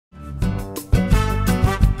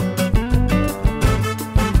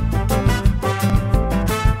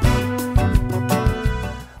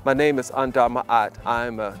My name is Aundar Ma'at.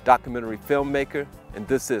 I'm a documentary filmmaker, and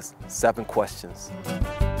this is 7 Questions.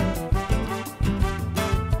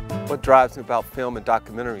 What drives me about film and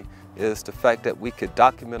documentary is the fact that we could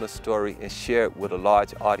document a story and share it with a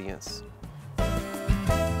large audience.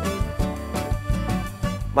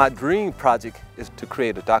 My dream project is to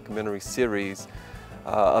create a documentary series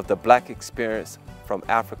of the Black experience from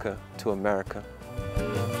Africa to America.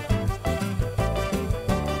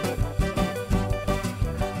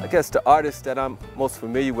 I guess the artist that I'm most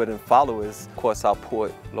familiar with and follow is, of course, our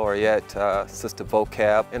poet laureate, Sister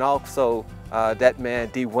Vocab, and also that man,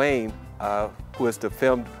 D. Wayne, who is the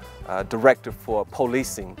film director for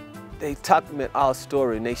Policing. They document our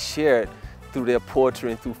story and they share it through their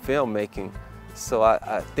poetry and through filmmaking. So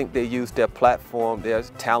I think they use their platform, their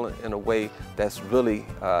talent in a way that's really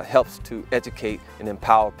helps to educate and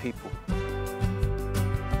empower people.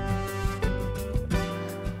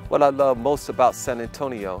 What I love most about San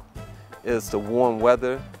Antonio is the warm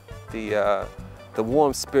weather, the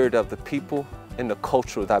warm spirit of the people, and the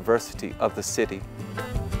cultural diversity of the city.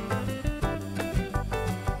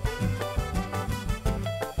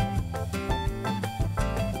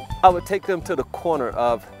 I would take them to the corner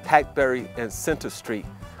of Hackberry and Center Street,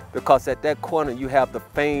 because at that corner you have the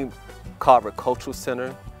famed Carver Cultural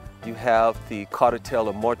Center, you have the Carter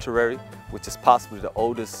Taylor Mortuary, which is possibly the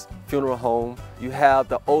oldest funeral home. You have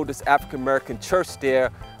the oldest African American church there,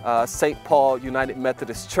 St. Paul United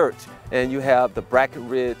Methodist Church. And you have the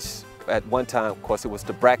Brackenridge, at one time, of course, it was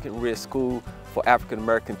the Brackenridge School for African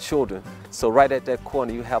American Children. So right at that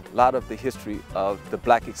corner, you have a lot of the history of the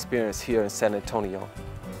Black experience here in San Antonio.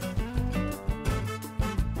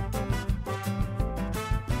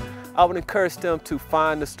 I would encourage them to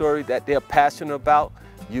find the story that they're passionate about,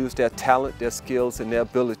 use their talent, their skills, and their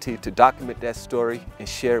ability to document that story and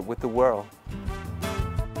share it with the world.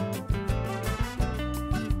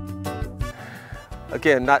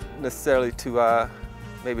 Again, not necessarily to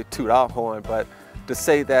maybe toot our horn, but to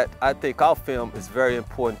say that I think our film is very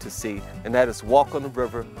important to see, and that is Walk on the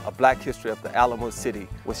River, A Black History of the Alamo City,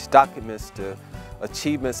 which documents the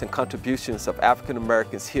achievements and contributions of African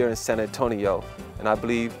Americans here in San Antonio. And I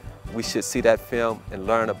believe we should see that film and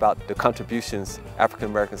learn about the contributions African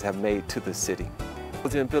Americans have made to the city.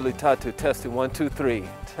 Billy Tatu, testing 1, 2, 3.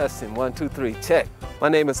 Testing 1, 2, 3, check. My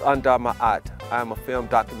name is Aundar Ma'at. I'm a film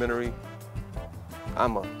documentary.